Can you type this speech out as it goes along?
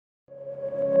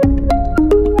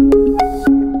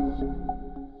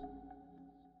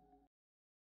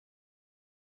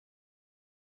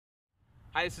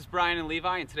Hi, this is Bryan and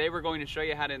Levi, and today we're going to show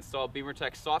you how to install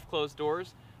BimmerTech Soft Close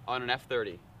doors on an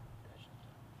F30.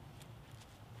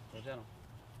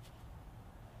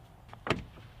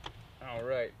 All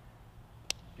right,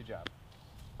 good job.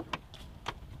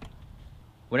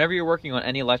 Whenever you're working on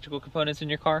any electrical components in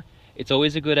your car, it's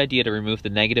always a good idea to remove the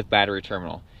negative battery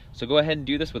terminal. So go ahead and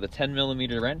do this with a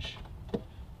 10mm wrench,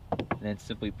 and then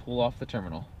simply pull off the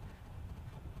terminal.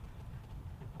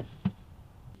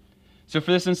 So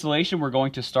for this installation, we're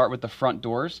going to start with the front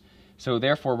doors. So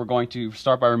therefore, we're going to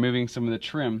start by removing some of the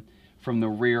trim from the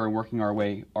rear and working our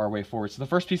way forward. So the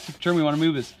first piece of trim we want to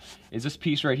move is this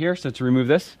piece right here. So to remove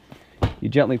this, you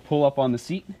gently pull up on the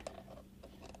seat.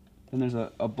 Then there's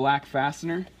a black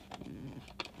fastener.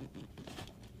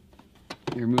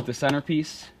 You remove the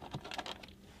centerpiece,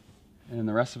 and then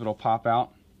the rest of it will pop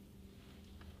out.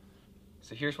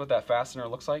 So here's what that fastener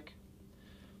looks like.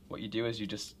 What you do is you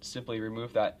just simply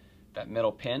remove that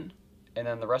middle pin, and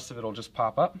then the rest of it will just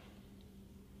pop up.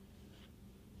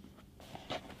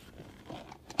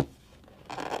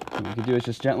 What you can do is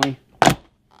just gently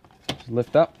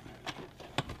lift up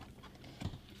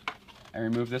and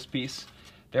remove this piece.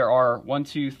 There are 1,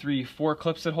 2, 3, 4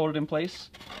 clips that hold it in place.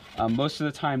 Most of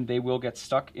the time they will get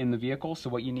stuck in the vehicle, so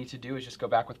what you need to do is just go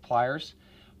back with pliers,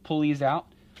 pull these out,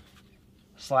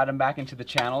 slide them back into the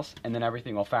channels, and then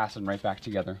everything will fasten right back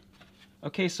together.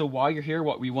 Okay, so while you're here,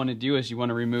 what we want to do is you want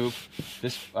to remove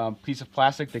this piece of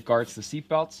plastic that guards the seat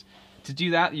belts. To do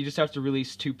that, you just have to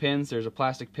release 2 pins. There's a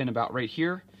plastic pin about right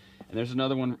here, and there's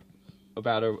another one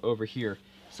about over here.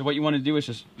 So what you want to do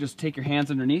is just take your hands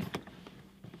underneath,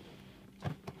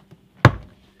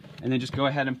 and then just go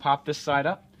ahead and pop this side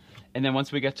up. And then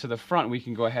once we get to the front, we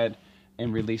can go ahead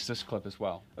and release this clip as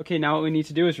well. Okay, now what we need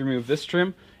to do is remove this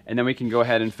trim, and then we can go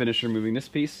ahead and finish removing this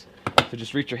piece. So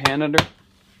just reach your hand under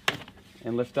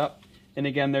and lift up. And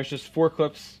again, there's just 4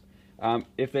 clips.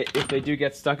 If they do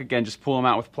get stuck, again, just pull them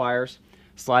out with pliers,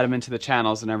 slide them into the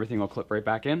channels, and everything will clip right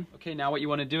back in. Okay, now what you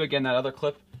want to do, again, that other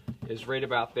clip is right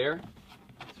about there.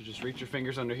 So just reach your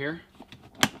fingers under here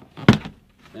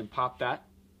and pop that.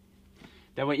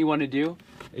 Then what you want to do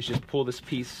is just pull this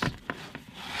piece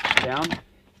down,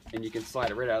 and you can slide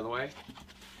it right out of the way.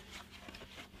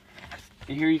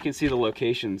 And here you can see the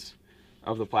locations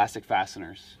of the plastic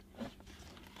fasteners.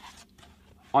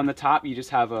 On the top, you just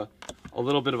have a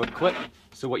little bit of a clip.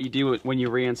 So what you do when you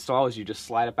reinstall is you just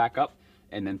slide it back up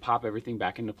and then pop everything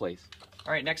back into place.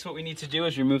 All right, next what we need to do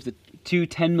is remove the 2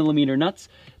 10mm nuts.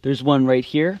 There's one right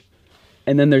here,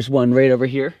 and then there's one right over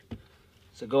here.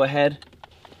 So go ahead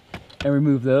and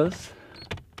remove those.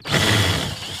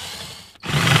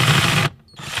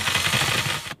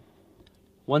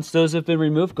 Once those have been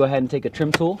removed, go ahead and take a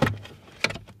trim tool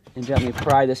and gently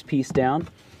pry this piece down.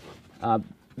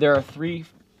 There are 3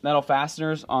 metal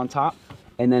fasteners on top,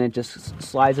 and then it just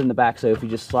slides in the back. So if you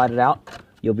just slide it out,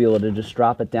 you'll be able to just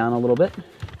drop it down a little bit.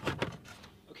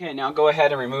 Okay, now go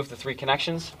ahead and remove the 3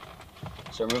 connections.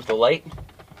 So remove the light,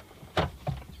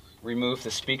 remove the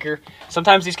speaker.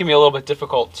 Sometimes these can be a little bit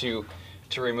difficult to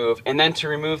remove. And then to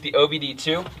remove the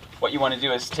OBD2, what you want to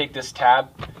do is take this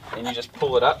tab and you just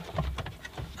pull it up.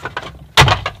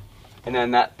 And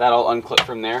then that'll unclip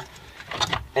from there.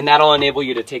 And that'll enable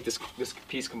you to take this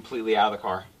piece completely out of the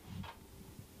car.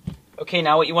 Okay,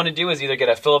 now what you want to do is either get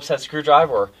a Phillips head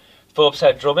screwdriver or Phillips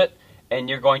head drill bit, and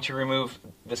you're going to remove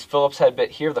this Phillips head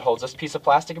bit here that holds this piece of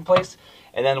plastic in place.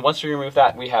 And then once we remove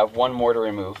that, we have 1 more to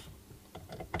remove.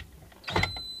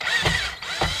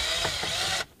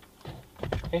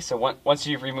 Okay, so once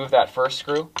you've removed that first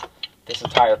screw, this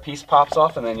entire piece pops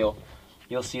off, and then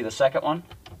you'll see the second one.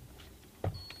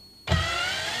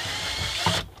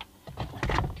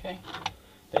 Okay,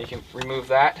 then you can remove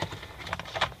that,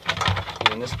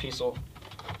 and then this piece will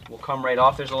come right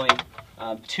off. There's only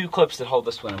 2 clips that hold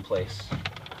this one in place.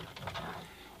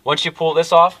 Once you pull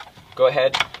this off, go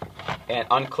ahead and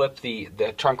unclip the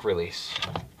trunk release.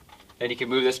 And you can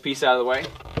move this piece out of the way.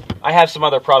 I have some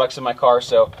other products in my car,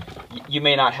 so you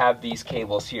may not have these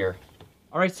cables here.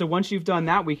 All right, so once you've done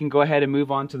that, we can go ahead and move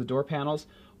on to the door panels.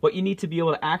 What you need to be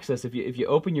able to access, if you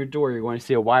open your door, you're going to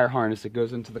see a wire harness that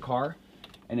goes into the car,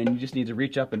 and then you just need to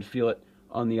reach up and feel it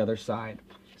on the other side.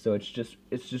 So it's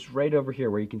just right over here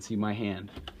where you can see my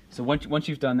hand. So once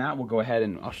you've done that, we'll go ahead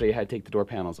and I'll show you how to take the door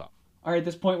panels off. All right, at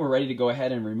this point, we're ready to go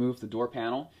ahead and remove the door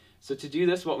panel. So to do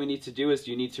this, what we need to do is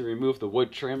you need to remove the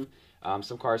wood trim.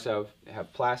 Some cars have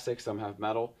plastic, some have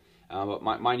metal, but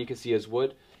mine you can see is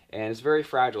wood, and it's very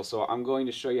fragile. So I'm going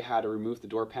to show you how to remove the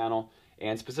door panel,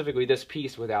 and specifically this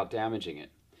piece, without damaging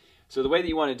it. So the way that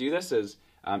you want to do this is,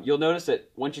 you'll notice that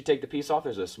once you take the piece off,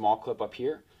 there's a small clip up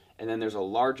here, and then there's a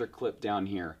larger clip down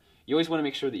here. You always want to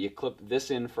make sure that you clip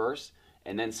this in first,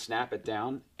 and then snap it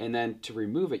down. And then to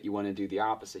remove it, you want to do the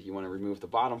opposite. You want to remove the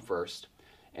bottom first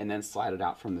and then slide it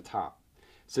out from the top.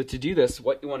 So to do this,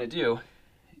 what you want to do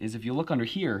is, if you look under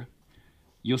here,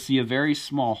 you'll see a very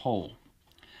small hole.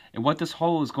 And what this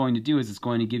hole is going to do is it's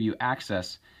going to give you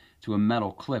access to a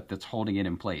metal clip that's holding it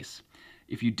in place.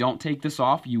 If you don't take this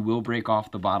off, you will break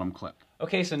off the bottom clip.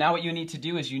 Okay, so now what you need to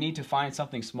do is you need to find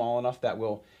something small enough that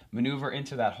will maneuver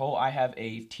into that hole. I have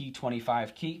a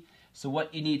T25 key. So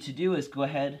what you need to do is go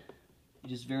ahead,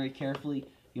 just very carefully,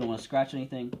 you don't want to scratch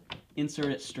anything, insert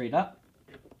it straight up.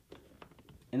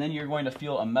 And then you're going to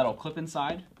feel a metal clip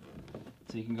inside.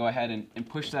 So you can go ahead and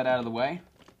push that out of the way.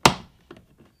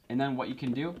 And then what you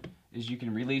can do is you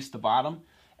can release the bottom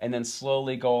and then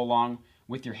slowly go along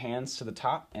with your hands to the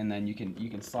top, and then you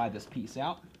can slide this piece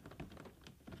out.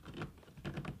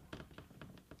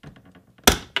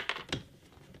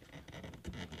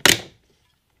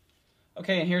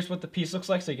 Okay, and here's what the piece looks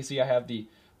like. So you can see I have the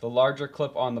larger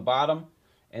clip on the bottom,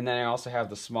 and then I also have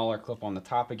the smaller clip on the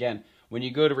top. Again, when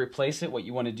you go to replace it, what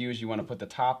you want to do is you want to put the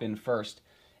top in first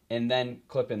and then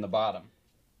clip in the bottom.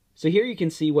 So here you can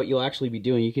see what you'll actually be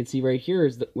doing. You can see right here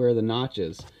is where the notch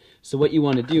is. So what you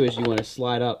want to do is you want to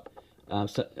slide up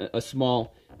a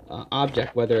small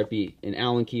object, whether it be an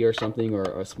Allen key or something, or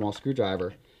a small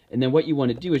screwdriver. And then what you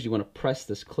want to do is you want to press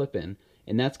this clip in,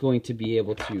 and that's going to be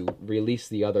able to release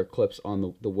the other clips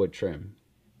on the wood trim.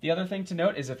 The other thing to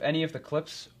note is if any of the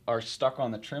clips are stuck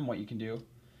on the trim, what you can do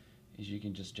is you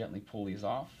can just gently pull these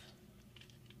off.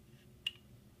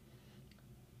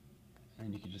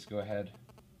 And you can just go ahead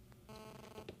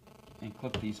and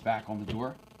clip these back on the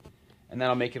door. And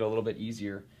that'll make it a little bit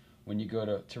easier when you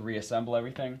go to reassemble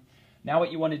everything. Now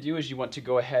what you want to do is you want to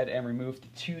go ahead and remove the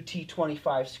two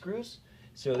T25 screws.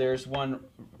 So there's one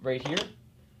right here,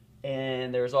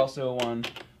 and there's also one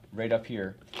right up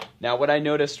here. Now what I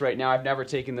noticed right now, I've never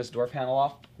taken this door panel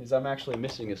off, is I'm actually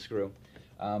missing a screw.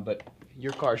 But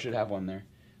your car should have one there.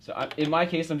 So in my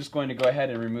case, I'm just going to go ahead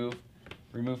and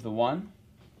remove the one.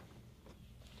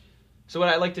 So what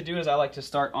I like to do is I like to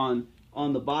start on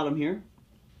the bottom here.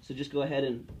 So just go ahead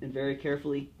and very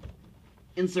carefully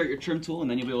insert your trim tool, and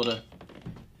then you'll be able to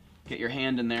get your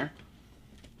hand in there.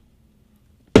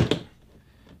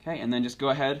 Okay, and then just go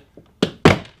ahead,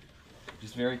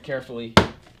 just very carefully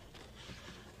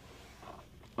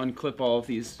unclip all of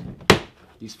these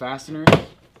fasteners.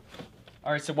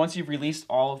 All right, so once you've released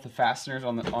all of the fasteners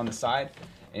on the side,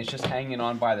 and it's just hanging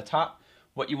on by the top,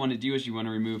 what you want to do is you want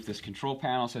to remove this control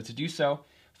panel. So to do so,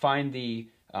 find the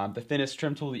thinnest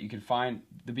trim tool that you can find.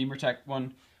 The BimmerTech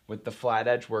one with the flat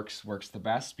edge works the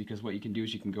best, because what you can do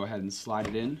is you can go ahead and slide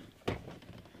it in.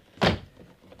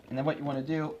 And then what you want to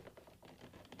do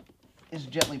is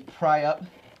gently pry up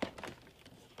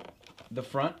the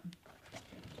front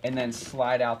and then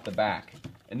slide out the back.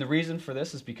 And the reason for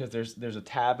this is because there's a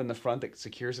tab in the front that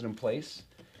secures it in place,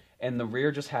 and the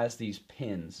rear just has these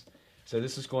pins. So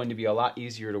this is going to be a lot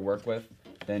easier to work with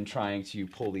than trying to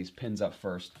pull these pins up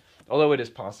first, although it is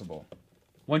possible.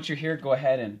 Once you're here, go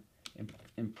ahead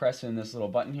and press in this little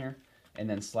button here, and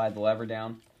then slide the lever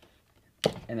down,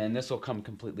 and then this will come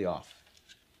completely off.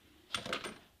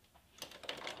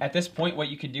 At this point, what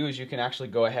you can do is you can actually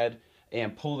go ahead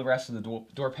and pull the rest of the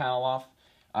door panel off.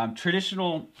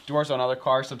 Traditional doors on other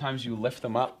cars, sometimes you lift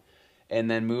them up and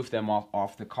then move them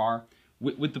off the car.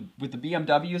 With the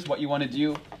BMWs, what you want to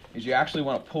do is you actually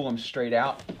want to pull them straight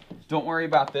out. Don't worry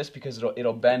about this because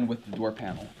it'll bend with the door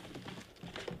panel.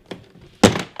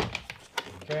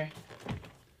 Okay.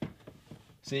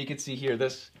 So you can see here,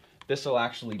 this will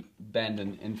actually bend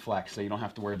and flex, so you don't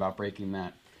have to worry about breaking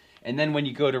that. And then when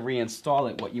you go to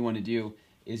reinstall it, what you want to do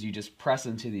is you just press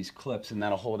into these clips, and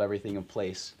that'll hold everything in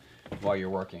place while you're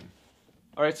working.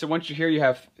 All right, so once you're here,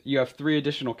 you have 3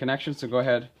 additional connections. So go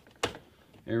ahead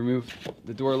and remove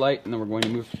the door light, and then we're going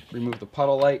to remove the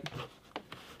puddle light.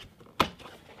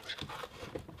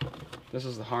 This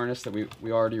is the harness that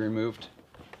we already removed.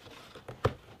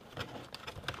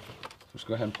 Just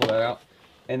go ahead and pull that out.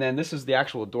 And then this is the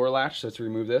actual door latch, so to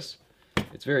remove this,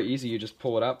 it's very easy. You just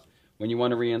pull it up. When you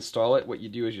want to reinstall it, what you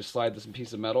do is you slide this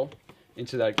piece of metal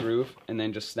into that groove and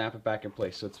then just snap it back in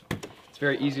place. So it's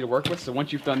very easy to work with. So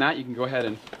once you've done that, you can go ahead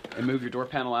and move your door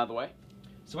panel out of the way.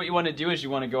 So what you want to do is you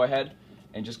want to go ahead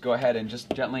and just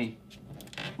gently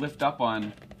lift up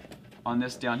on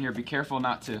this down here. Be careful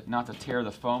not to tear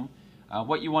the foam.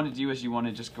 What you want to do is you want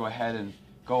to just go ahead and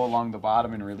go along the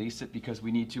bottom and release it, because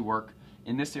we need to work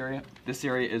in this area. This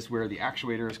area is where the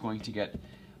actuator is going to get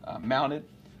mounted.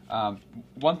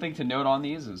 One thing to note on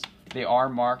these is they are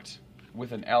marked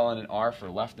with an L and an R for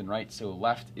left and right. So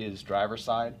left is driver's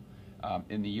side.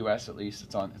 In the U.S. at least,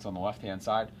 it's on the left-hand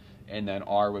side, and then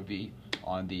R would be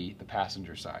on the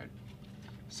passenger side.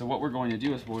 So what we're going to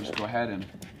do is we'll just go ahead and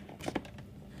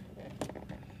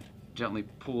gently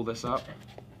pull this up.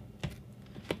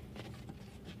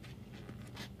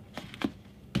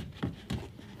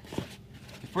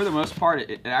 For the most part,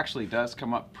 it actually does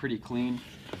come up pretty clean.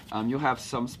 You'll have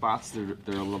some spots that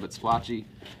are a little bit splotchy.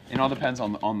 It all depends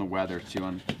on the weather too,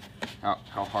 on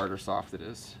how hard or soft it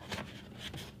is.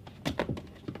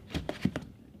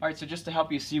 Alright, so just to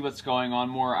help you see what's going on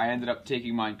more, I ended up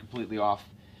taking mine completely off.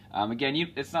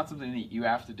 Again, it's not something that you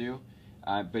have to do,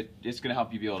 but it's going to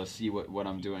help you be able to see what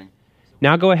I'm doing.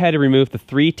 Now go ahead and remove the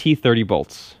 3 T30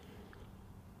 bolts.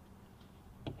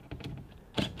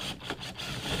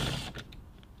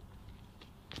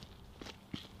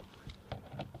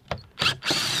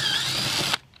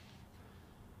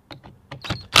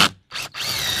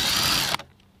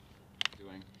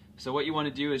 So what you want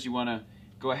to do is you want to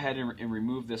go ahead and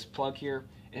remove this plug here.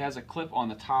 It has a clip on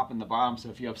the top and the bottom,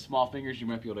 so if you have small fingers, you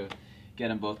might be able to get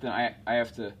them both. Then I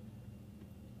have to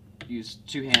use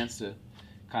 2 hands to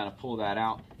kind of pull that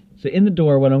out. So in the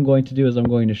door, what I'm going to do is I'm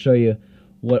going to show you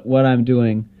what I'm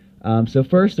doing. So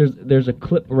first, there's a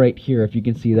clip right here, if you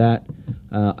can see that.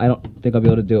 I don't think I'll be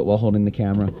able to do it while holding the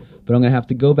camera, but I'm going to have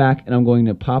to go back and I'm going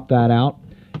to pop that out.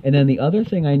 And then the other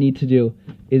thing I need to do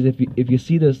is if you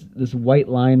see this white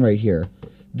line right here,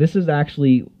 this is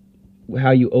actually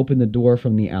how you open the door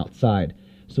from the outside.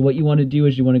 So what you want to do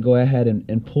is you want to go ahead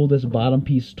and pull this bottom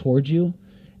piece towards you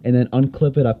and then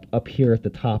unclip it up here at the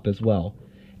top as well.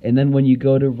 And then when you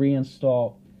go to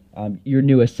reinstall your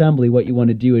new assembly, what you want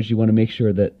to do is you want to make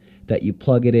sure that you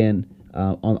plug it in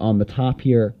on the top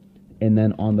here and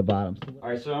then on the bottom.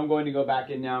 Alright, so I'm going to go back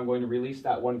in now. I'm going to release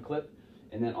that one clip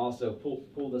and then also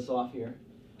pull this off here.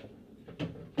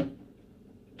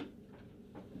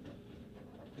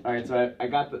 Alright, so I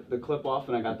got the clip off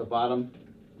and I got the bottom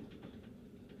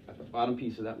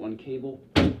piece of that one cable.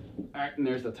 Alright, and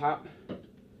there's the top.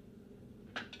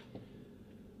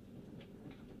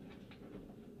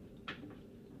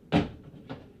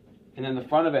 And then the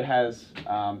front of it has,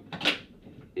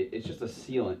 it's just a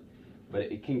sealant, but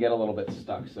it can get a little bit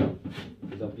stuck, so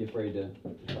don't be afraid to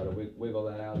try to wiggle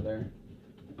that out of there.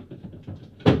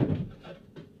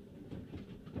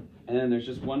 And then there's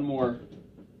just one more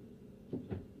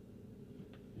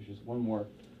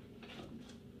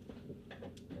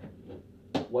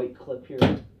white clip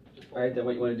here. Alright, then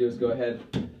what you want to do is go ahead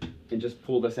and just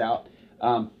pull this out.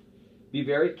 Be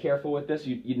very careful with this.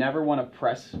 You never want to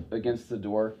press against the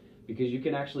door because you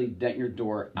can actually dent your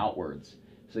door outwards.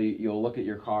 So you'll look at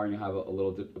your car and you'll have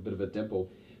a bit of a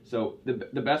dimple. So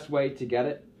the best way to get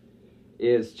it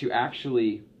is to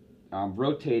actually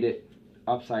rotate it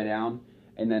upside down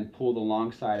and then pull the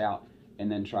long side out and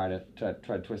then try to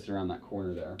twist it around that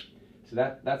corner there. So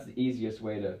that's the easiest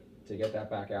way to get that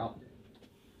back out.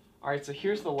 Alright, so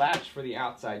here's the latch for the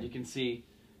outside. You can see,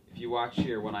 if you watch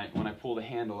here, when I pull the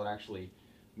handle, it actually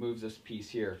moves this piece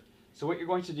here. So what you're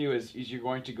going to do is you're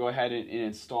going to go ahead and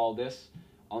install this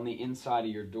on the inside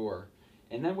of your door.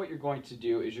 And then what you're going to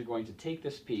do is you're going to take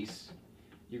this piece,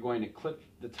 you're going to clip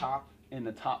the top in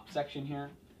the top section here,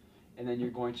 and then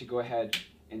you're going to go ahead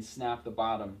and snap the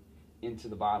bottom into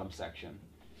the bottom section.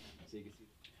 So you can see.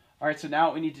 Alright, so now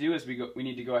what we need to do is we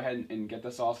need to go ahead and get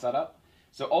this all set up.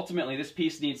 So ultimately this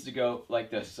piece needs to go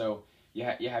like this. So you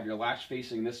have your latch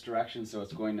facing this direction, so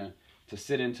it's going to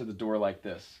sit into the door like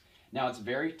this. Now it's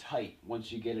very tight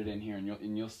once you get it in here,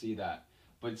 and you'll see that,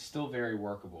 but it's still very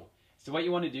workable. So what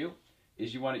you want to do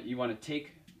is you want to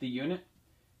take the unit,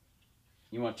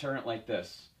 you want to turn it like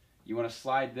this. You want to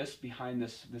slide this behind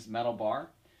this metal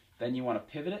bar, then you want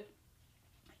to pivot it,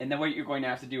 and then what you're going to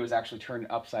have to do is actually turn it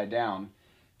upside down,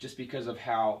 just because of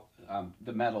how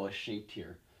the metal is shaped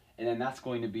here, and then that's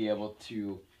going to be able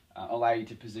to allow you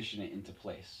to position it into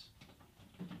place.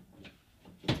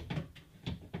 So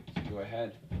go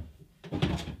ahead.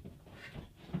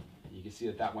 You can see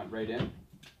that went right in.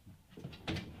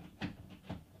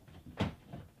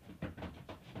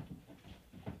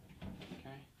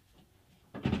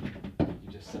 Okay.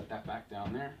 You just set that back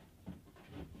down there.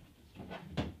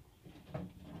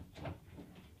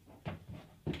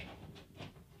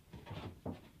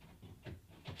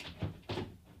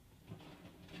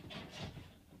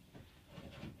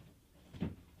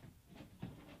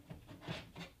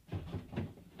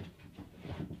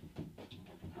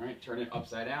 All right, turn it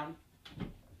upside down,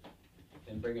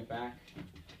 then bring it back,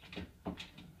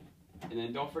 and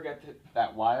then don't forget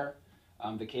that wire,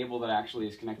 the cable that actually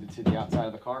is connected to the outside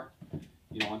of the car.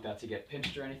 You don't want that to get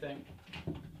pinched or anything.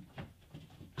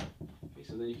 Okay,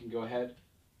 so then you can go ahead,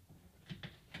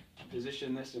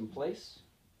 position this in place,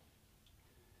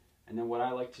 and then what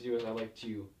I like to do is I like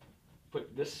to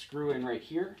put this screw in right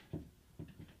here,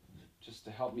 just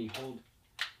to help me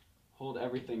hold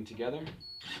everything together.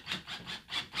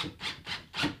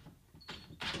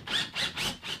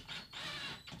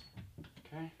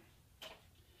 Okay.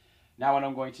 Now what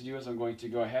I'm going to do is I'm going to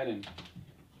go ahead and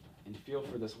feel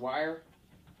for this wire.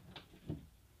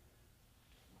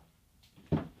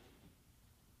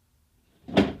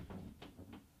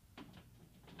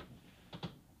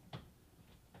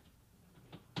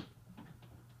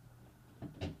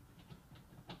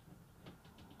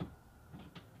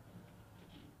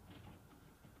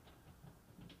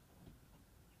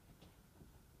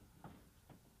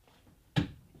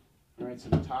 All right, so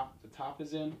the top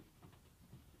is in.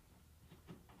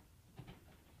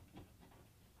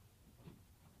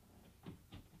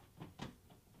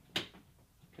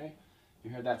 Okay,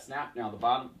 you heard that snap. Now the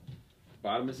bottom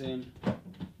is in.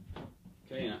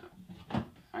 Okay, and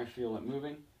I feel it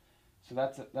moving. So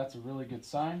that's a really good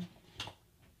sign.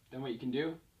 Then what you can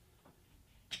do,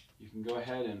 you can go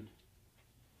ahead and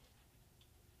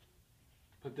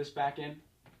put this back in.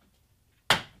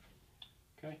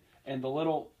 Okay, and the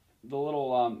little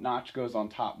notch goes on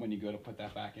top when you go to put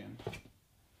that back in.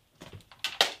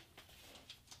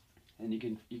 And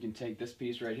you can take this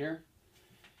piece right here,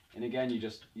 and again you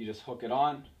just hook it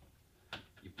on.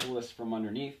 You pull this from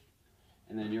underneath,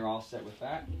 and then you're all set with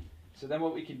that. So then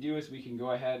what we can do is we can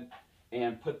go ahead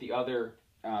and put the other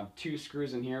 2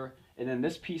 screws in here, and then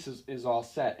this piece is all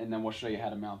set, and then we'll show you how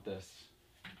to mount this.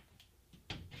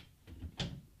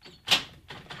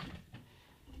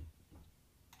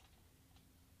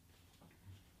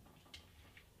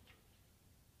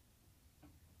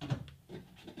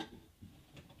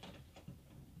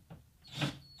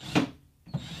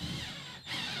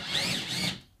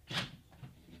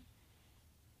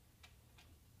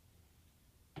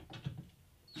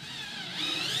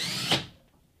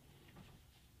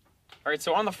 All right,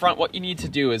 so on the front, what you need to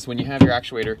do is when you have your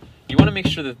actuator, you want to make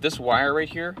sure that this wire right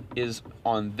here is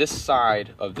on this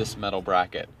side of this metal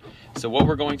bracket. So what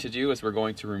we're going to do is we're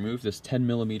going to remove this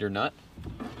 10mm nut.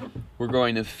 We're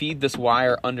going to feed this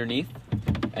wire underneath,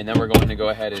 and then we're going to go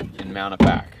ahead and mount it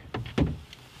back.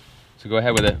 So go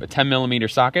ahead with a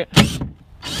 10mm socket.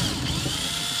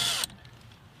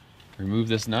 Remove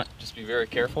this nut, just be very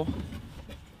careful.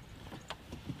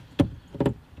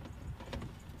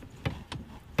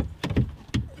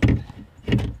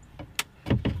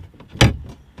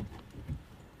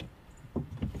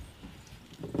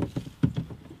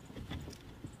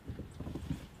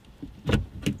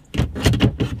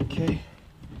 Okay,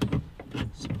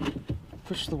 so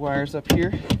push the wires up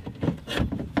here.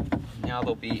 Now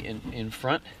they'll be in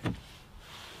front,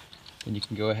 and you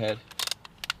can go ahead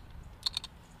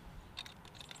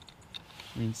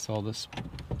and install this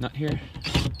nut here.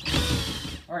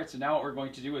 All right, so now what we're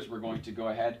going to do is we're going to go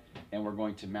ahead and we're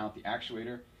going to mount the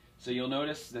actuator. So you'll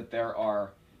notice that there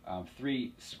are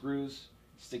 3 screws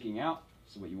sticking out.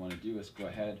 So what you want to do is go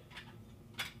ahead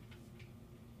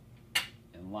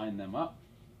and line them up.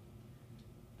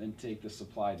 Then take the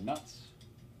supplied nuts.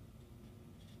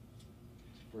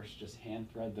 First, just hand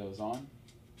thread those on.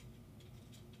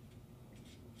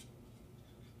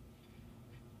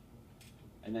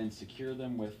 And then secure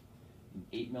them with an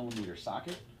 8mm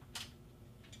socket.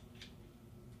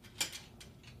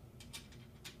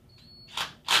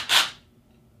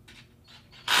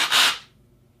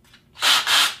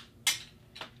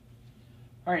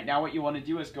 All right, now what you want to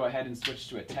do is go ahead and switch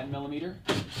to a 10mm.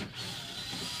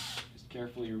 Just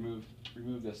carefully remove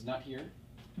this nut here.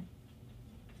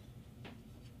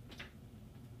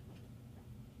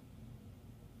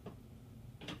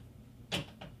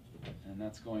 And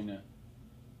that's going to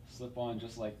slip on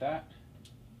just like that.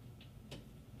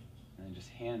 And then just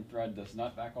hand thread this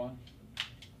nut back on.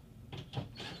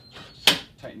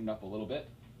 Tighten it up a little bit.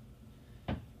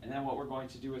 And then what we're going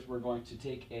to do is we're going to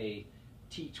take a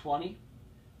T20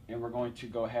 and we're going to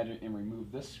go ahead and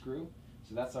remove this screw.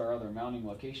 So that's our other mounting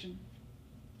location.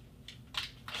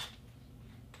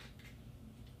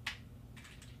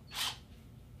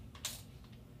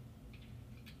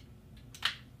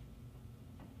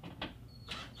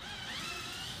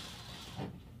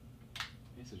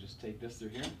 Okay, so just take this through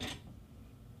here.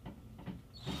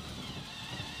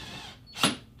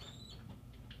 All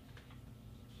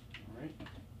right.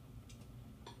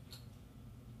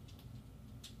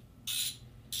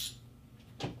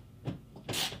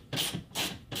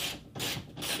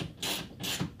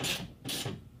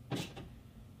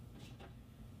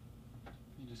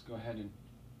 Go ahead and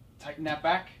tighten that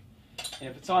back, and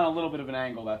if it's on a little bit of an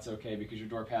angle, that's okay because your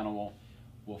door panel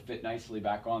will fit nicely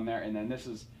back on there, and then this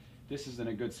is in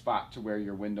a good spot to where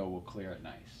your window will clear it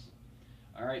nice.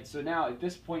 All right, so now at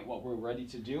this point what we're ready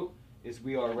to do is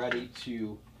we are ready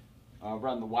to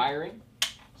run the wiring.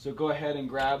 So go ahead and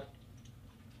grab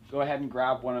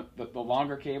one of the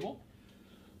longer cable.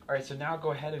 All right, so now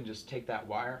go ahead and just take that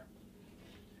wire.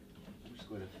 I'm just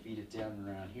going to feed it down and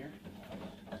around here.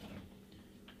 I'm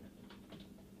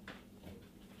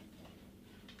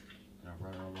gonna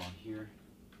run it along here.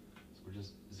 So we're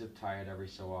just zip tie it every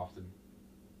so often,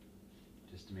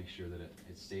 just to make sure that it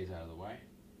stays out of the way.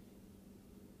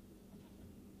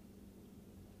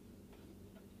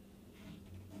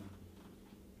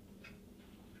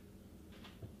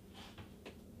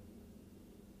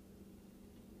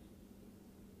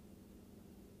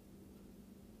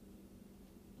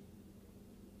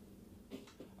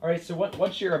 All right, so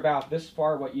once you're about this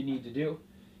far, what you need to do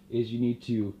is you need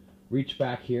to reach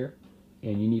back here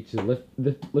and you need to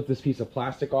lift this piece of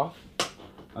plastic off.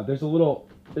 There's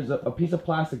a piece of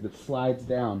plastic that slides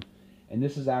down, and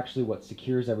this is actually what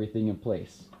secures everything in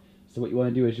place. So what you want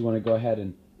to do is you want to go ahead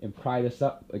and pry this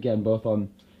up, again, both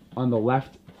on the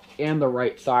left and the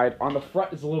right side. On the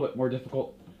front is a little bit more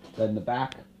difficult than the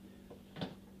back,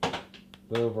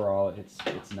 but overall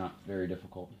it's not very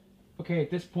difficult. Okay,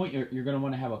 at this point you're going to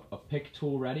want to have a pick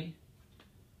tool ready.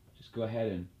 Just go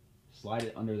ahead and slide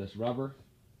it under this rubber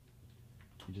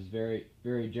and just very,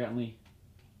 very gently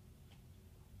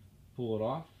pull it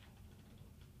off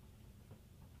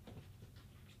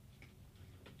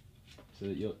so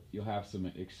that you'll have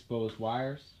some exposed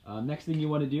wires. Next thing you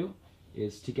want to do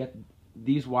is to get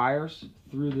these wires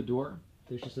through the door.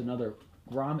 There's just another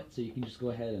grommet, so you can just go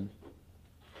ahead and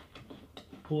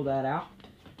pull that out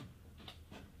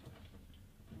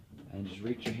and just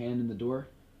reach your hand in the door.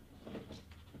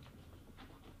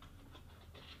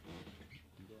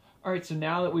 All right, so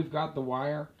now that we've got the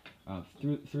wire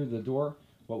through the door,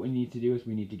 what we need to do is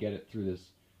we need to get it through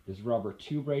this rubber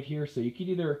tube right here. So you could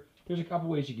either, there's a couple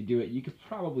ways you could do it. You could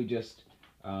probably just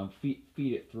feed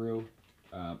it through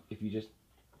if you just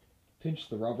pinch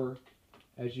the rubber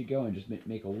as you go and just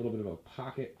make a little bit of a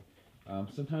pocket.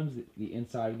 Sometimes the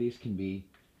inside of these can be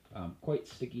quite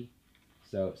sticky,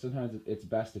 so sometimes it's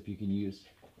best if you can use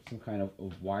some kind of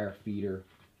wire feeder.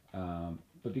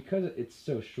 But because it's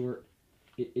so short,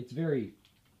 it's very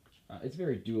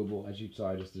doable. As you saw,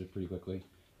 I just did it pretty quickly,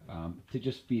 to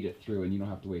just feed it through, and you don't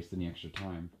have to waste any extra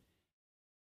time.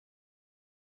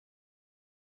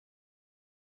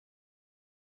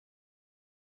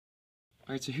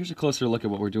 All right, so here's a closer look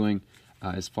at what we're doing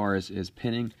as far as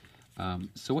pinning.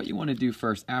 So what you want to do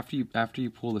first, after you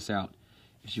pull this out,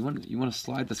 is you want to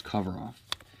slide this cover off.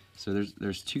 So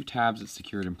there's two tabs that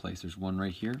secure it in place. There's one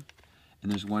right here,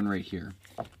 and there's one right here.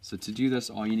 So to do this,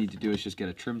 all you need to do is just get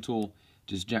a trim tool,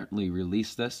 just gently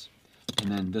release this,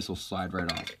 and then this will slide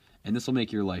right off. And this will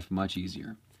make your life much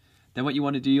easier. Then what you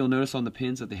want to do, you'll notice on the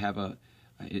pins that they have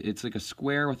it's like a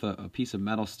square with a piece of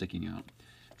metal sticking out.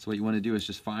 So what you want to do is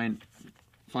just find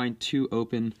two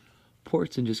open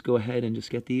ports and just go ahead and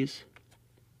just get these.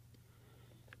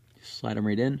 Just slide them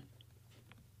right in.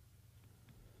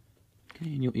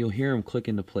 Okay, and you'll hear them click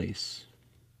into place.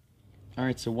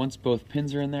 Alright, so once both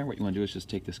pins are in there, what you want to do is just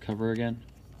take this cover again.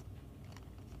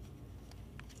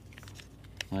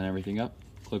 Line everything up,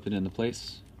 clip it into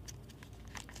place.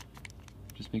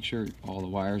 Just make sure all the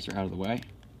wires are out of the way.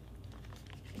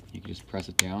 You can just press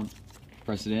it down,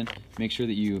 press it in. Make sure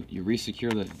that you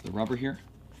re-secure the rubber here,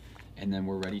 and then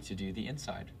we're ready to do the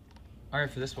inside.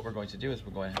 Alright, for this what we're going to do is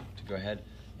we're going to go ahead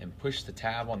and push the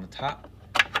tab on the top,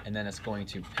 and then it's going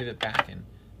to pivot back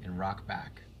and rock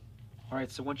back. Alright,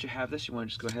 so once you have this, you want to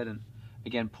just go ahead and,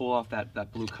 again, pull off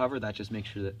that blue cover. That just makes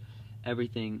sure that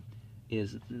everything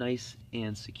is nice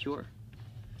and secure.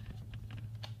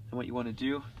 And what you want to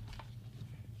do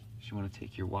is you want to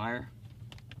take your wire,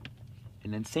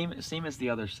 and then same as the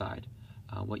other side.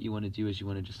 What you want to do is you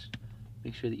want to just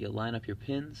make sure that you line up your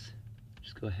pins.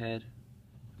 Just go ahead,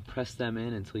 press them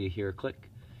in until you hear a click.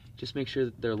 Just make sure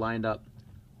that they're lined up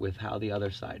with how the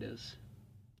other side is.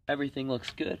 Everything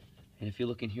looks good, and if you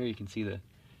look in here, you can see maybe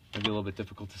a little bit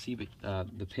difficult to see, but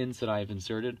the pins that I've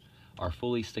inserted are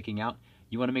fully sticking out.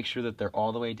 You want to make sure that they're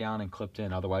all the way down and clipped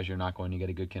in, otherwise you're not going to get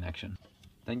a good connection.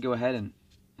 Then go ahead and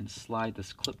slide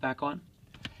this clip back on,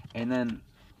 and then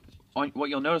what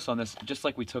you'll notice on this, just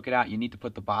like we took it out, you need to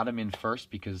put the bottom in first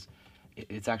because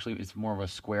it's more of a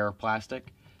square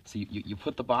plastic. So you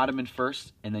put the bottom in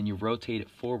first, and then you rotate it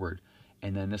forward,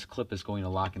 and then this clip is going to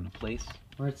lock into place.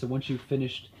 All right, so once you've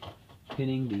finished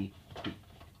pinning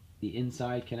the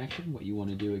inside connection, what you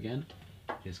want to do again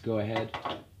is go ahead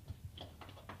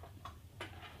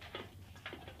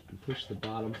and push the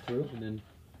bottom through, and then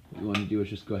what you want to do is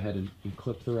just go ahead and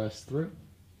clip the rest through.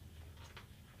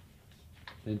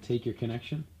 Then take your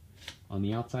connection on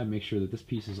the outside, make sure that this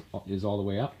piece is all the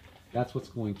way up. That's what's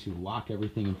going to lock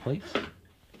everything in place.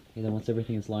 And then once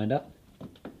everything is lined up,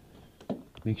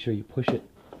 make sure you push it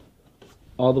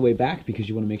all the way back because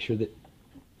you want to make sure that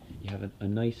you have a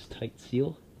nice tight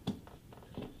seal.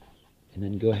 And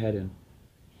then go ahead and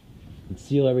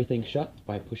seal everything shut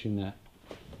by pushing that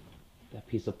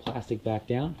piece of plastic back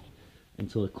down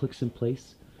until it clicks in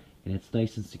place and it's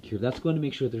nice and secure. That's going to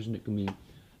make sure there's going to be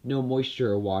no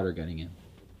moisture or water getting in.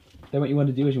 Then what you want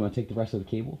to do is you want to take the rest of the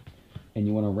cable and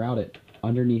you want to route it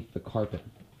underneath the carpet.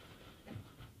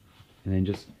 And then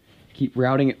just keep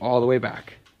routing it all the way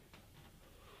back.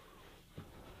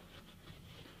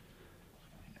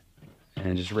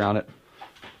 And just route it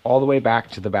all the way back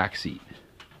to the back seat.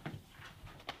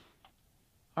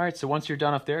 All right, so once you're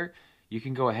done up there, you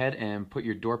can go ahead and put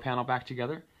your door panel back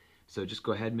together. So just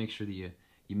go ahead and make sure that you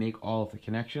make all of the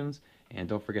connections, and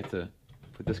don't forget to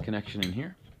put this connection in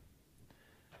here.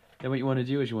 Then what you want to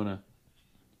do is you want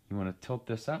to tilt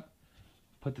this up,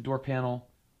 put the door panel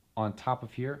on top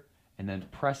of here, and then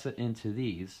press it into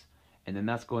these, and then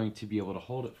that's going to be able to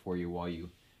hold it for you while you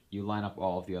line up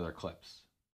all of the other clips.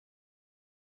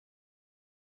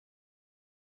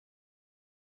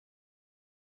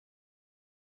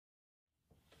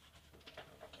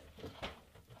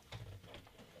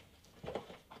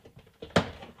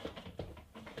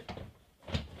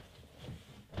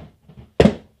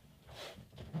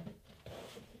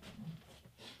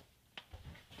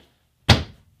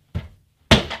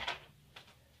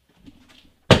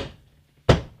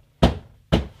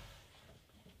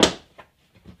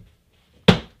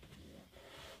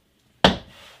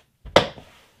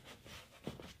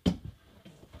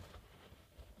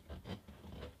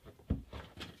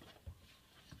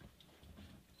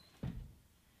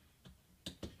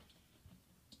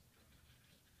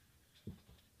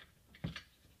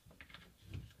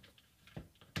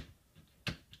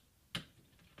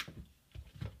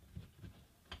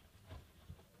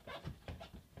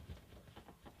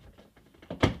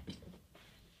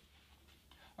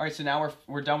 All right, so now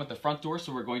we're done with the front door,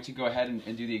 so we're going to go ahead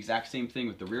and do the exact same thing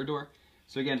with the rear door.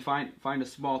 So again, find a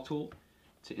small tool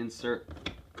to insert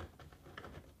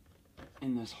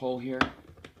in this hole here.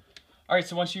 All right,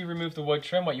 so once you remove the wood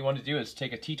trim, what you want to do is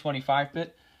take a T25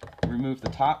 bit, remove the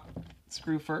top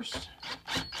screw first,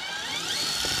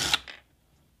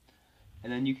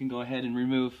 and then you can go ahead and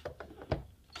remove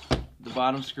the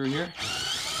bottom screw here.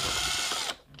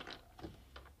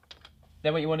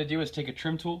 Then what you want to do is take a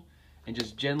trim tool and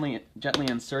just gently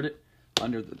insert it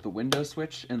under the window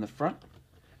switch in the front,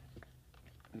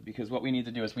 because what we need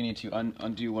to do is we need to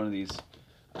undo one of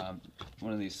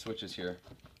these switches here.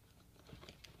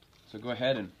 So go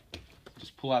ahead and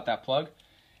just pull out that plug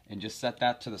and just set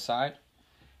that to the side.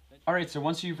 All right, so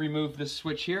once you've removed this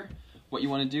switch here, what you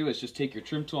want to do is just take your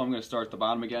trim tool. I'm going to start at the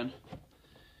bottom again.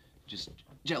 Just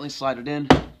gently slide it in,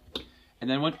 and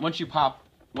then once you pop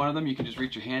one of them, you can just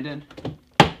reach your hand in,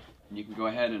 and you can go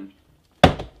ahead and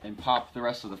pop the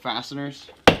rest of the fasteners.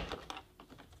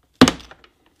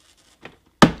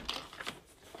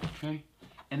 Okay,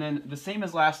 and then the same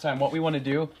as last time, what we want to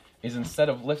do is instead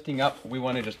of lifting up, we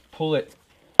want to just pull it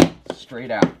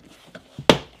straight out.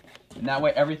 And that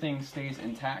way everything stays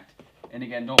intact. And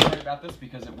again, don't worry about this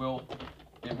because it will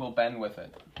bend with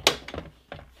it.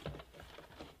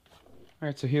 All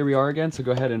right, so here we are again. So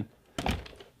go ahead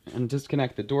and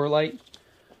disconnect the door light.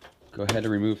 Go ahead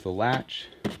and remove the latch.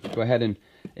 Go ahead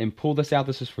and pull this out.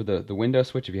 This is for the window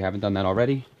switch if you haven't done that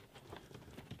already.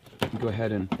 Go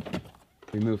ahead and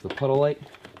remove the puddle light.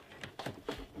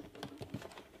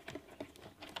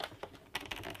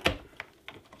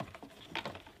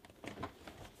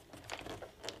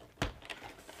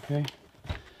 Okay.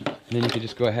 And then you can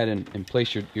just go ahead and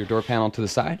place your door panel to the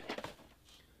side.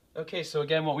 Okay, so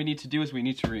again, what we need to do is we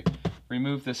need to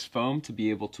remove this foam to be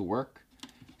able to work.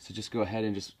 So just go ahead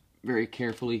and just very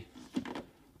carefully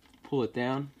pull it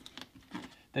down.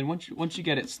 Then once you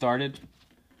get it started,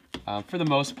 for the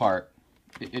most part,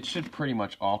 it should pretty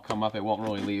much all come up. It won't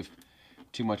really leave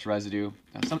too much residue.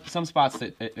 Some spots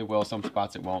it will, some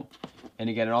spots it won't. And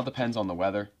again, it all depends on the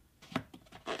weather.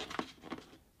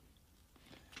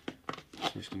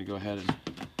 I'm just going to go ahead and...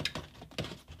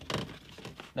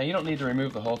 Now you don't need to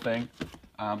remove the whole thing,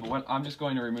 but I'm just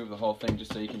going to remove the whole thing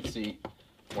just so you can see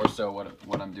more so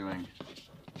what I'm doing.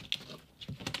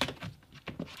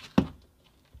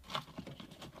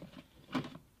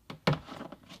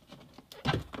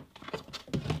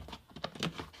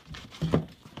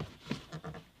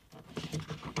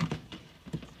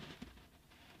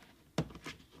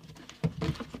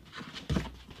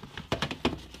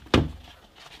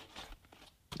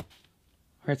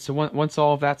 right, so once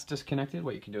all of that's disconnected,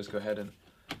 what you can do is go ahead and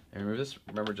remove this.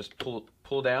 Remember, just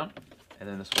pull down, and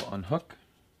then this will unhook.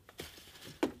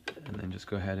 And then just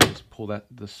go ahead and just pull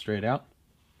this straight out.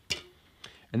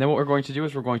 And then what we're going to do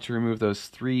is we're going to remove those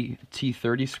 3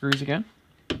 T30 screws again.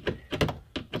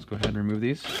 Let's go ahead and remove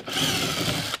these.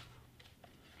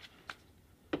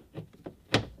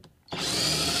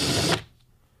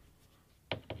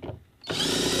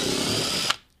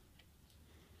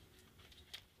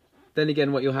 Then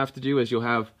again, what you'll have to do is you'll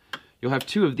have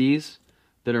 2 of these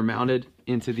that are mounted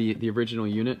into the original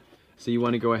unit. So you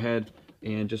want to go ahead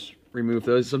and just remove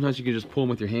those. Sometimes you can just pull them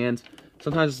with your hands.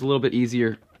 Sometimes it's a little bit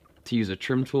easier to use a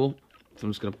trim tool. So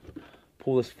I'm just going to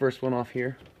pull this first one off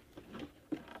here.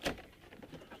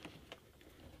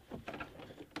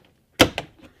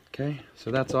 Okay,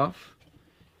 so that's off.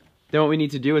 Then what we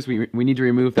need to do is we need to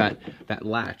remove that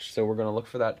latch. So we're going to look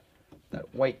for that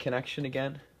white connection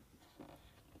again.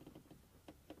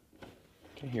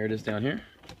 Okay, here it is down here.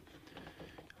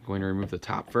 I'm going to remove the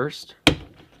top first,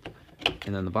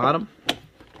 and then the bottom.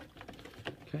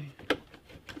 Okay.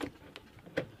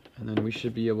 And then we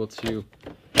should be able to,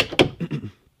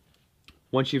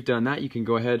 once you've done that, you can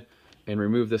go ahead and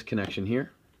remove this connection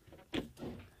here.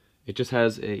 It just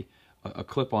has a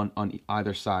clip on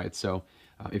either side, so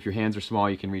if your hands are small,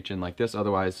 you can reach in like this.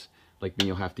 Otherwise, like me,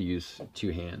 you'll have to use 2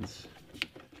 hands.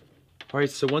 All right,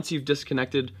 so once you've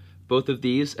disconnected both of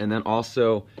these, and then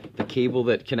also the cable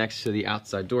that connects to the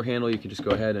outside door handle, you can just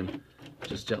go ahead and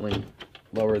just gently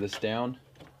lower this down.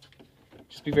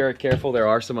 Just be very careful. There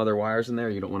are some other wires in there.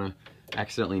 You don't want to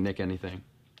accidentally nick anything.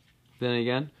 Then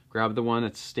again, grab the one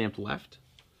that's stamped left,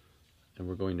 and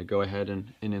we're going to go ahead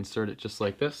and insert it just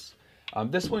like this.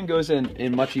 This one goes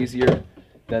in much easier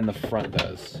than the front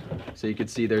does. So you can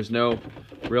see there's no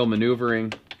real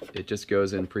maneuvering. It just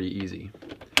goes in pretty easy.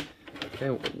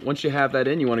 Okay, once you have that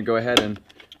in, you want to go ahead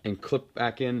and clip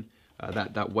back in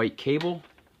that white cable.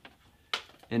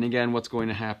 And again, what's going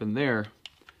to happen there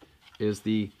is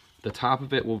the top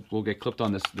of it will get clipped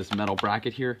on this metal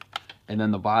bracket here, and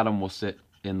then the bottom will sit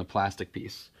in the plastic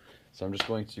piece. So I'm just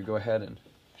going to go ahead and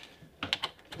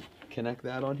connect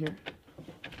that on here.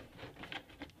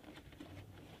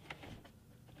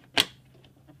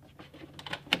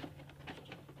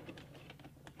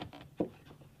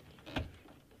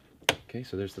 Okay,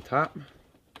 so there's the top.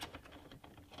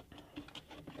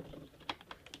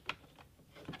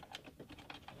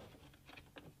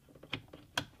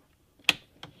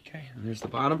 Okay, and there's the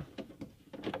bottom.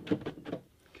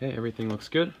 Okay, everything looks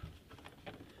good.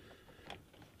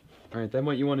 All right, then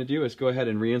what you want to do is go ahead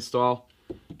and reinstall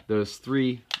those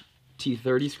 3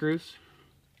 T30 screws.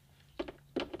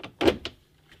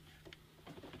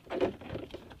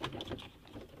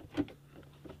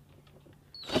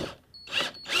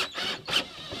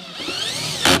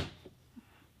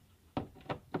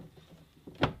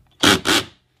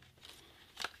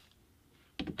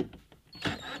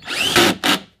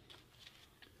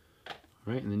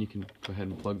 Right, and then you can go ahead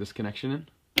and plug this connection in.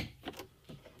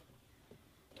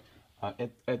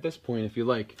 At this point, if you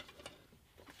like,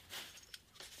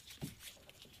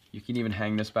 you can even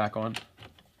hang this back on.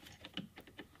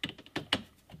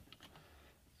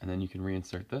 And then you can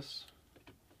reinsert this.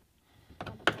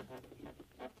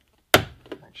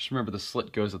 Just remember the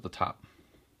slit goes at the top.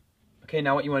 Okay,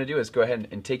 now what you want to do is go ahead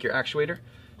and take your actuator,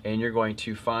 and you're going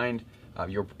to find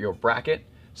your bracket.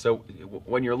 So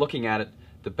when you're looking at it,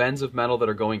 the bends of metal that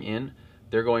are going in,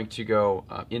 they're going to go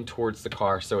in towards the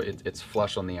car, so it's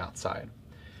flush on the outside.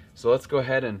 So let's go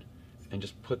ahead and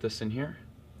just put this in here.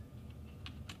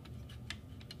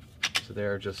 So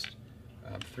there are just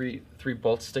three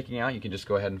bolts sticking out. You can just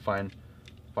go ahead and find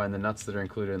the nuts that are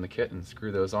included in the kit and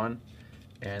screw those on.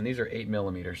 And these are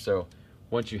 8mm, so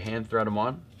once you hand thread them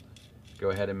on, go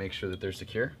ahead and make sure that they're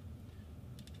secure.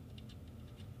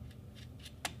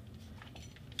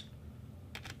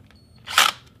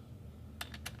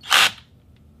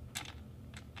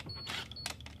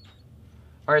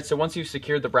 All right, so once you've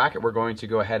secured the bracket, we're going to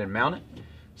go ahead and mount it.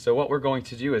 So what we're going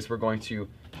to do is we're going to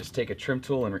just take a trim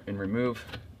tool and remove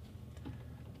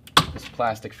this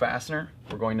plastic fastener.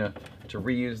 We're going to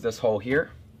reuse this hole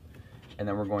here, and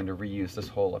then we're going to reuse this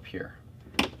hole up here.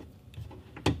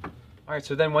 All right,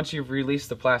 so then once you've released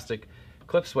the plastic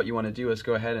clips, what you want to do is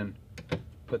go ahead and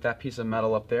put that piece of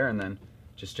metal up there, and then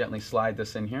just gently slide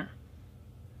this in here.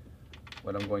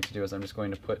 What I'm going to do is I'm just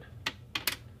going to put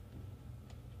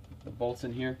the bolts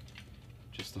in here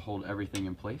just to hold everything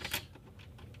in place.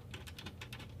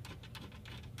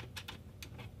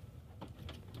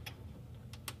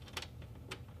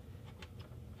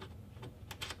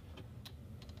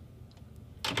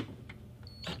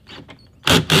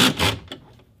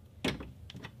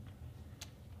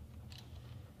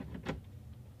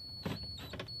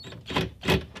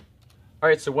 All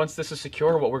right, so once this is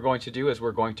secure, what we're going to do is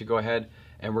we're going to go ahead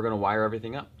and we're going to wire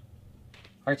everything up.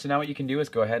 All right, so now what you can do is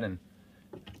go ahead and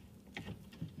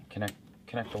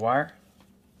connect the wire.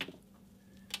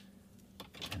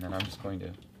 And then I'm just going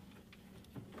to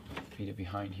feed it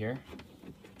behind here.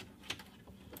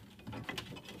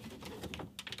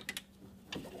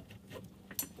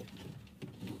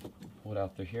 Pull it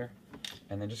out through here.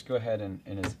 And then just go ahead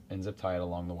and zip tie it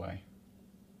along the way.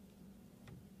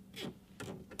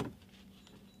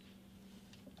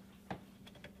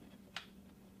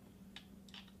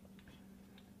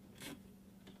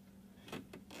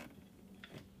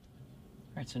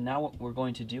 Alright, so now what we're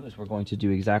going to do is we're going to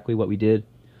do exactly what we did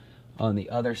on the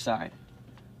other side.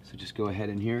 So just go ahead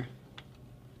in here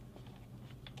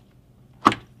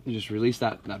and just release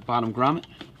that bottom grommet.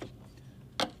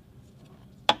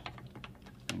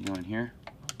 And go in here.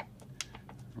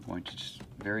 We're going to just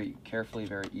very carefully,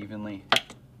 very evenly,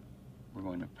 we're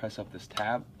going to press up this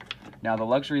tab. Now the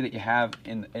luxury that you have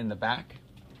in the back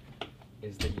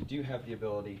is that you do have the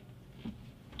ability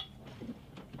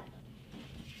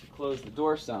close the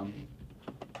door some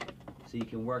so you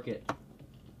can work it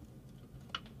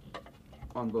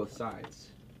on both sides.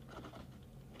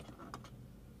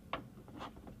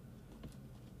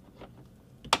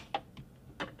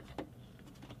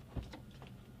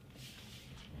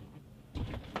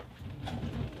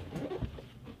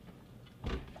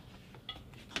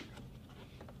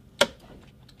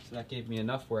 So that gave me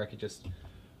enough where I could just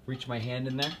reach my hand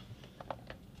in there.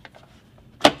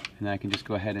 And then I can just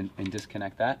go ahead and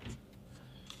disconnect that.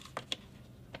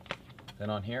 Then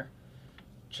on here,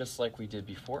 just like we did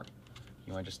before,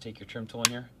 you want to just take your trim tool in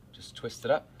here, just twist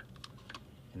it up,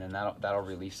 and then that'll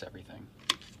release everything.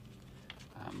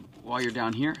 While you're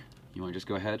down here, you want to just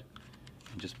go ahead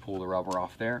and just pull the rubber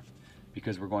off there,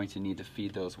 because we're going to need to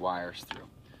feed those wires through.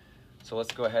 So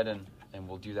let's go ahead and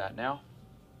we'll do that now.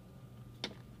 So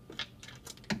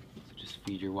just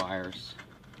feed your wires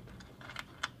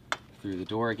through the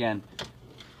door. Again,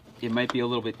 it might be a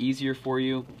little bit easier for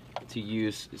you to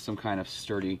use some kind of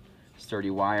sturdy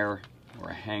wire or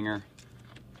a hanger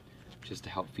just to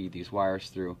help feed these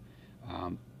wires through.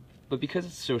 But because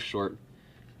it's so short,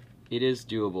 it is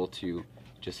doable to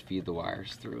just feed the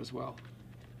wires through as well.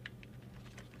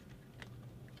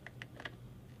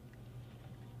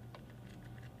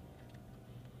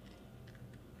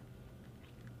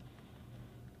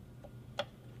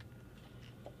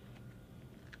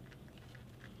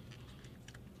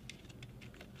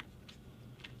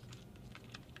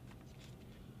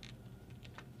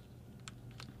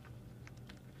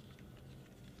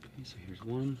 So here's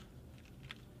one.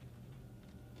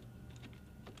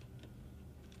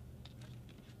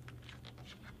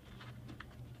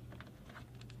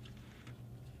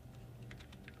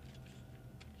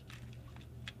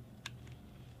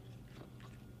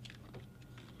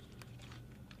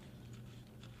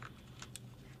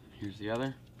 Here's the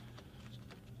other.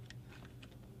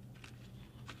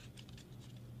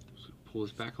 So pull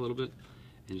this back a little bit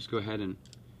and just go ahead and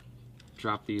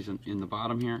drop these in the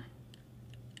bottom here.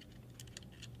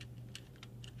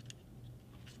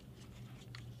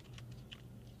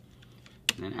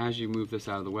 And then as you move this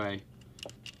out of the way,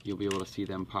 you'll be able to see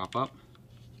them pop up.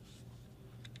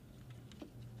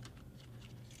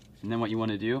 And then what you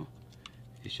want to do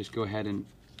is just go ahead and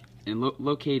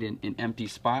locate an empty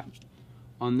spot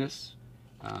on this.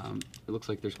 It looks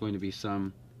like there's going to be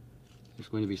some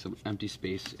empty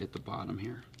space at the bottom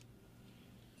here.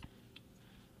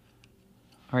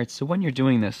 All right, so when you're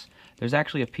doing this, there's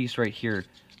actually a piece right here.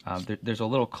 There's a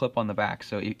little clip on the back.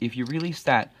 So if you release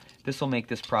that, this will make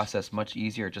this process much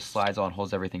easier. It just slides on,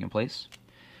 holds everything in place.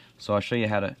 So I'll show you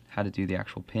how to do the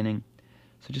actual pinning.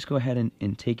 So just go ahead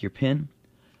and take your pin,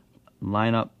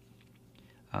 line up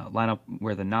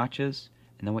where the notch is,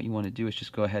 and then what you want to do is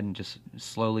just go ahead and just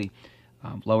slowly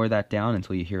lower that down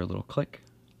until you hear a little click.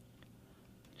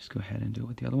 Just go ahead and do it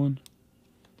with the other one.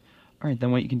 All right,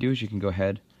 then what you can do is you can go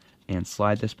ahead and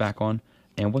slide this back on,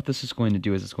 and what this is going to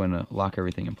do is it's going to lock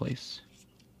everything in place.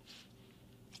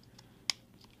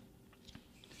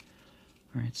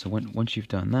 All right, so once you've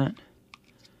done that,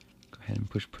 go ahead and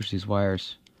push these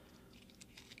wires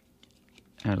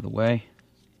out of the way.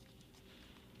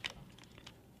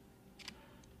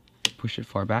 Push it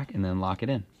far back and then lock it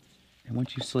in. And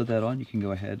once you've slid that on, you can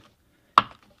go ahead,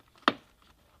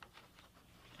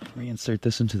 reinsert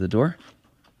this into the door.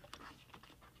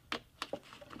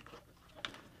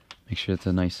 Make sure it's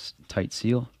a nice tight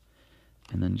seal,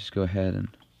 and then just go ahead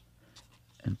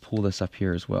and pull this up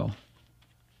here as well.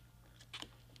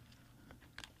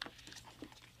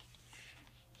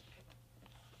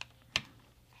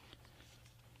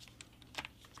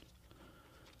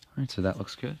 All right, so that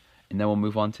looks good. And then we'll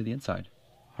move on to the inside.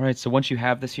 All right, so once you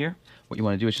have this here, what you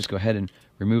want to do is just go ahead and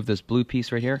remove this blue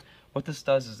piece right here. What this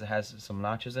does is it has some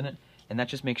notches in it, and that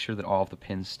just makes sure that all of the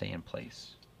pins stay in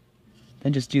place.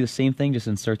 Then just do the same thing, just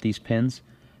insert these pins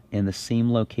in the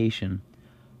same location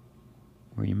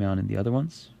where you mounted the other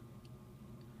ones.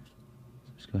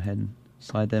 Just go ahead and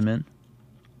slide them in, and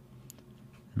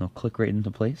they'll click right into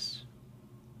place.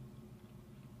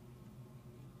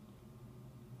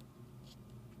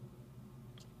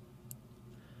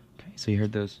 Okay, so you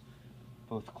heard those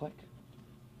both click.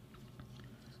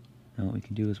 Now what we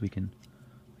can do is we can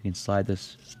slide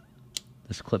this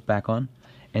clip back on,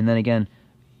 and then again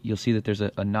you'll see that there's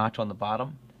a notch on the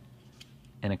bottom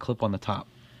and a clip on the top.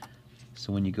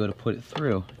 So when you go to put it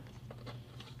through,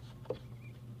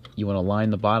 you want to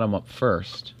line the bottom up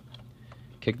first,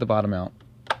 kick the bottom out,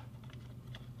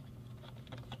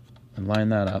 and line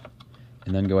that up,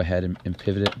 and then go ahead and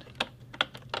pivot it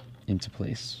into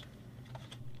place.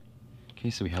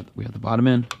 Okay, so we have the bottom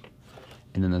in,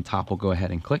 and then the top will go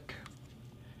ahead and click.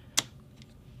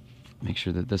 Make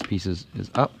sure that this piece is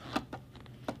up.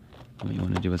 What you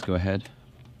want to do is go ahead,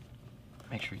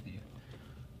 make sure you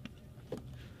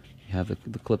have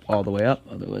the clip all the way up,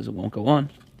 otherwise it won't go on.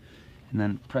 And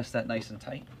then press that nice and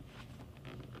tight.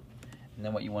 And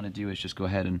then what you want to do is just go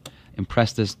ahead and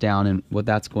press this down, and what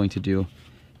that's going to do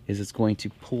is it's going to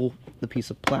pull the piece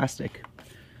of plastic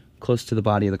close to the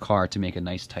body of the car to make a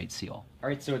nice tight seal. All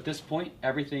right, so at this point,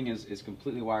 everything is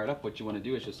completely wired up. What you want to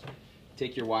do is just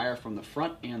take your wire from the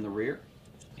front and the rear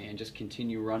and just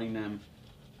continue running them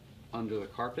under the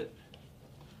carpet.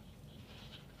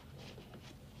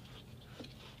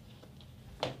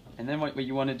 And then what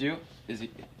you want to do is,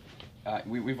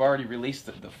 we've already released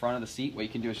the front of the seat. What you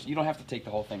can do is, you don't have to take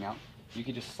the whole thing out. You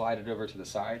can just slide it over to the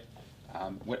side.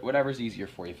 Whatever's easier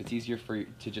for you. If it's easier for you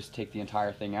to just take the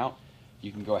entire thing out,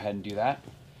 you can go ahead and do that.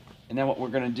 And then what we're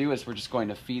going to do is we're just going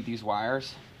to feed these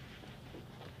wires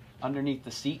underneath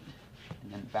the seat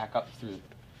and then back up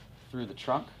through the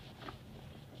trunk.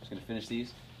 Just going to finish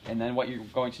these. And then what you're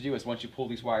going to do is, once you pull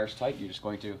these wires tight, you're just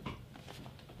going to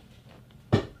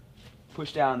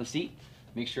push down on the seat,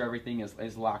 make sure everything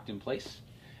is locked in place,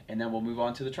 and then we'll move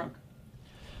on to the trunk.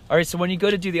 All right, so when you go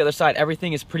to do the other side,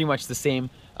 everything is pretty much the same.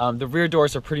 The rear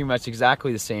doors are pretty much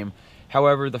exactly the same.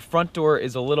 However, the front door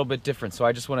is a little bit different, so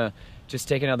I just want to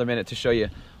take another minute to show you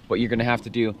what you're going to have to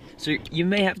do. So you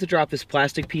may have to drop this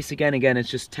plastic piece again. Again, it's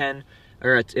just two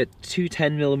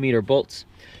 10mm bolts.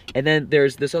 And then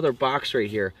there's this other box right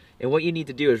here. And what you need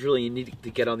to do is you need to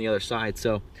get on the other side.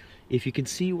 So if you can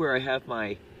see where I have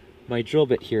my drill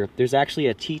bit here, there's actually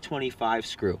a T25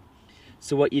 screw.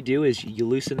 So what you do is you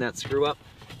loosen that screw up,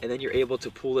 and then you're able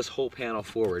to pull this whole panel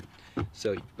forward.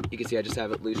 So you can see I just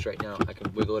have it loose right now. I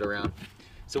can wiggle it around.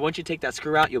 So once you take that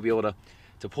screw out, you'll be able to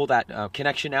pull that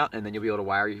connection out, and then you'll be able to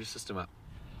wire your system up.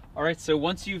 All right, so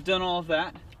once you've done all of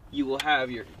that, you will have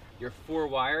your 4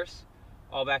 wires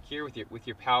all back here with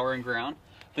your power and ground.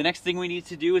 The next thing we need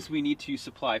to do is we need to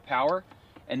supply power,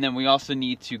 and then we also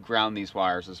need to ground these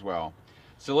wires as well.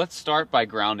 So let's start by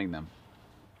grounding them.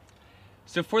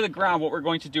 So for the ground, what we're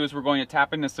going to do is we're going to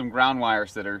tap into some ground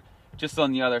wires that are just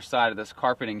on the other side of this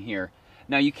carpeting here.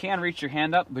 Now you can reach your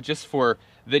hand up, but just for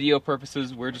video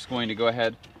purposes, we're just going to go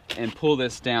ahead and pull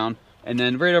this down. And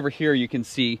then right over here, you can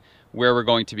see where we're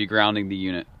going to be grounding the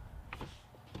unit.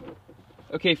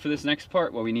 Okay, for this next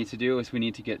part, what we need to do is we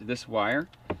need to get this wire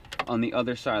on the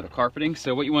other side of the carpeting.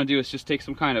 So what you want to do is just take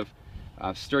some kind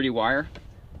of sturdy wire.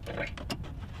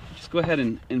 Just go ahead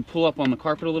and pull up on the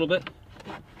carpet a little bit.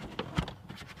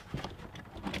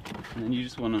 And then you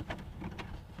just want to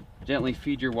gently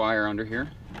feed your wire under here.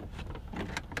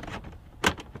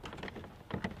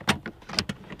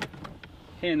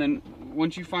 Okay, and then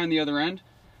once you find the other end,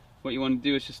 what you want to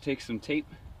do is just take some tape.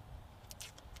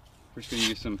 We're just going to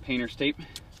use some painter's tape.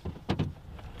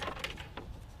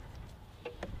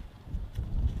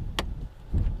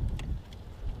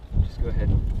 Just go ahead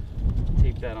and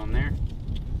tape that on there.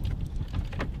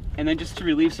 And then just to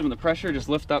relieve some of the pressure, just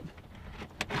lift up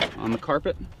on the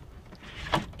carpet,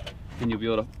 and you'll be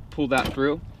able to pull that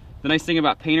through. The nice thing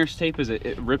about painter's tape is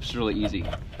it rips really easy.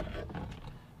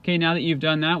 Okay, now that you've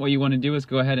done that, what you want to do is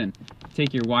go ahead and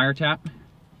take your wire tap,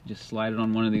 just slide it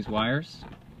on one of these wires,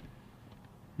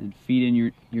 and feed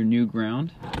in your new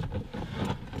ground.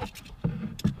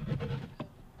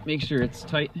 Make sure it's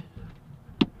tight,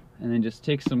 and then just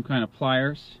take some kind of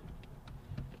pliers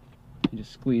and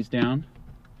just squeeze down.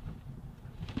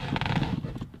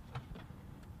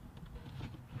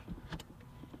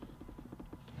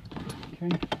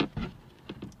 Okay.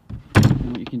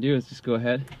 And what you can do is just go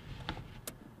ahead,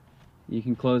 you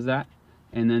can close that,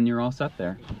 and then you're all set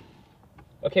there.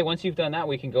 Okay, once you've done that,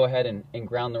 we can go ahead and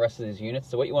ground the rest of these units.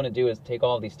 So what you want to do is take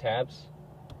all of these tabs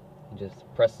and just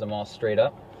press them all straight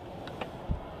up.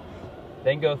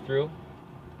 Then go through.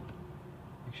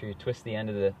 Make sure you twist the end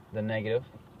of the negative.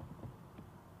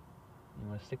 You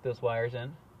want to stick those wires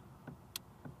in.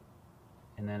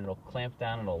 And then it'll clamp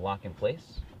down and it'll lock in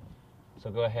place. So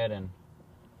go ahead and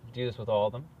do this with all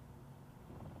of them.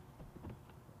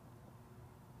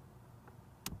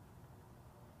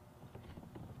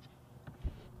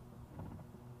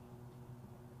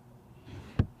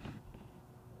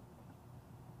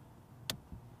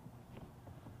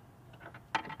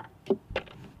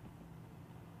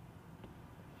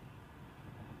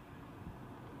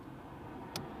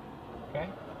 Okay.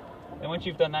 And once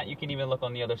you've done that, you can even look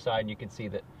on the other side and you can see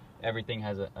that everything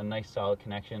has a nice solid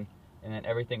connection, and then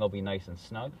everything will be nice and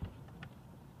snug.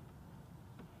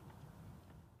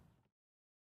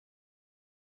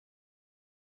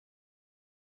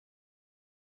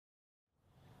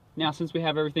 Now, since we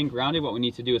have everything grounded, what we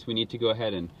need to do is we need to go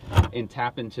ahead and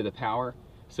tap into the power.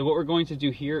 So what we're going to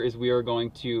do here is we are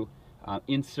going to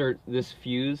insert this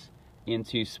fuse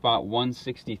into spot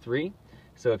 163.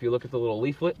 So if you look at the little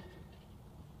leaflet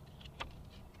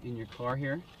in your car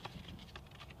here,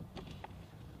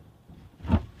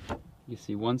 you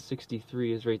see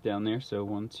 163 is right down there. So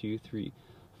 1, 2, 3,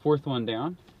 fourth one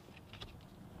down.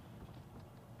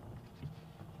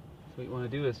 So what you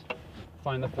want to do is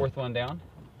find the fourth one down.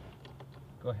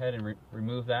 Go ahead and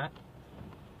remove that,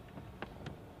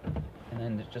 and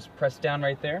then just press down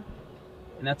right there,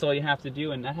 and that's all you have to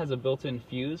do. And that has a built-in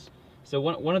fuse. So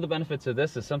one of the benefits of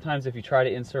this is sometimes if you try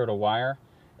to insert a wire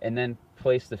and then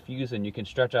place the fuse in, you can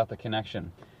stretch out the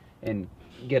connection and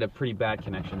get a pretty bad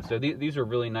connection. So these are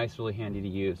really nice, really handy to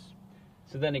use.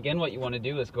 So then again, what you want to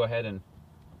do is go ahead and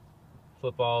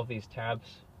flip all of these tabs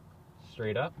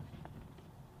straight up.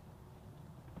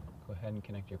 Go ahead and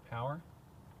connect your power.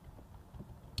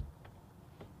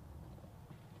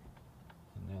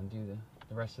 And do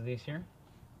the rest of these here.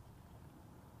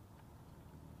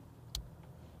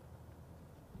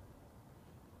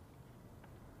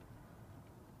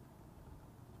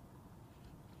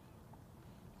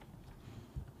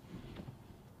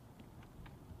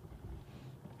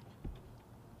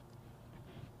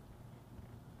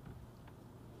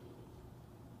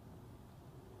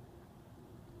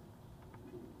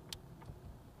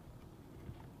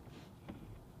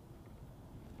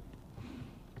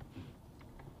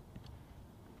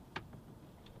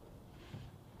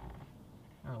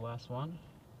 Our last one.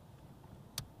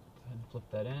 Go ahead and flip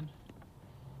that in.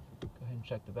 Go ahead and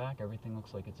check the back. Everything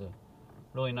looks like it's a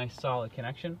really nice solid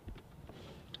connection.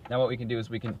 Now what we can do is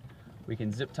we can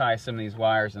zip tie some of these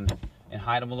wires and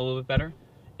hide them a little bit better.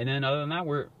 And then other than that,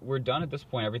 we're done at this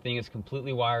point. Everything is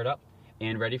completely wired up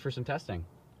and ready for some testing.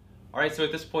 Alright, so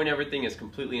at this point everything is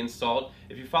completely installed.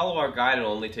 If you follow our guide,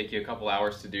 it'll only take you a couple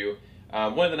hours to do.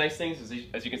 One of the nice things is,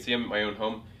 as you can see, I'm at my own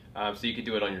home. So you can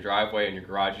do it on your driveway, in your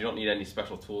garage. You don't need any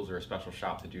special tools or a special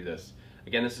shop to do this.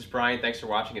 Again, this is Brian. Thanks for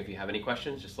watching. If you have any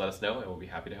questions, just let us know and we'll be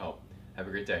happy to help. Have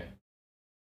a great day.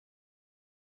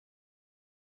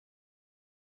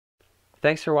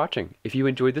 Thanks for watching. If you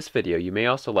enjoyed this video, you may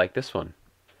also like this one.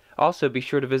 Also, be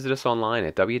sure to visit us online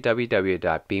at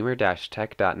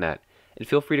www.bimmer-tech.net and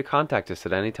feel free to contact us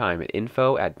at any time at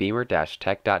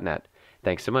info@bimmer-tech.net.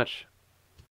 Thanks so much.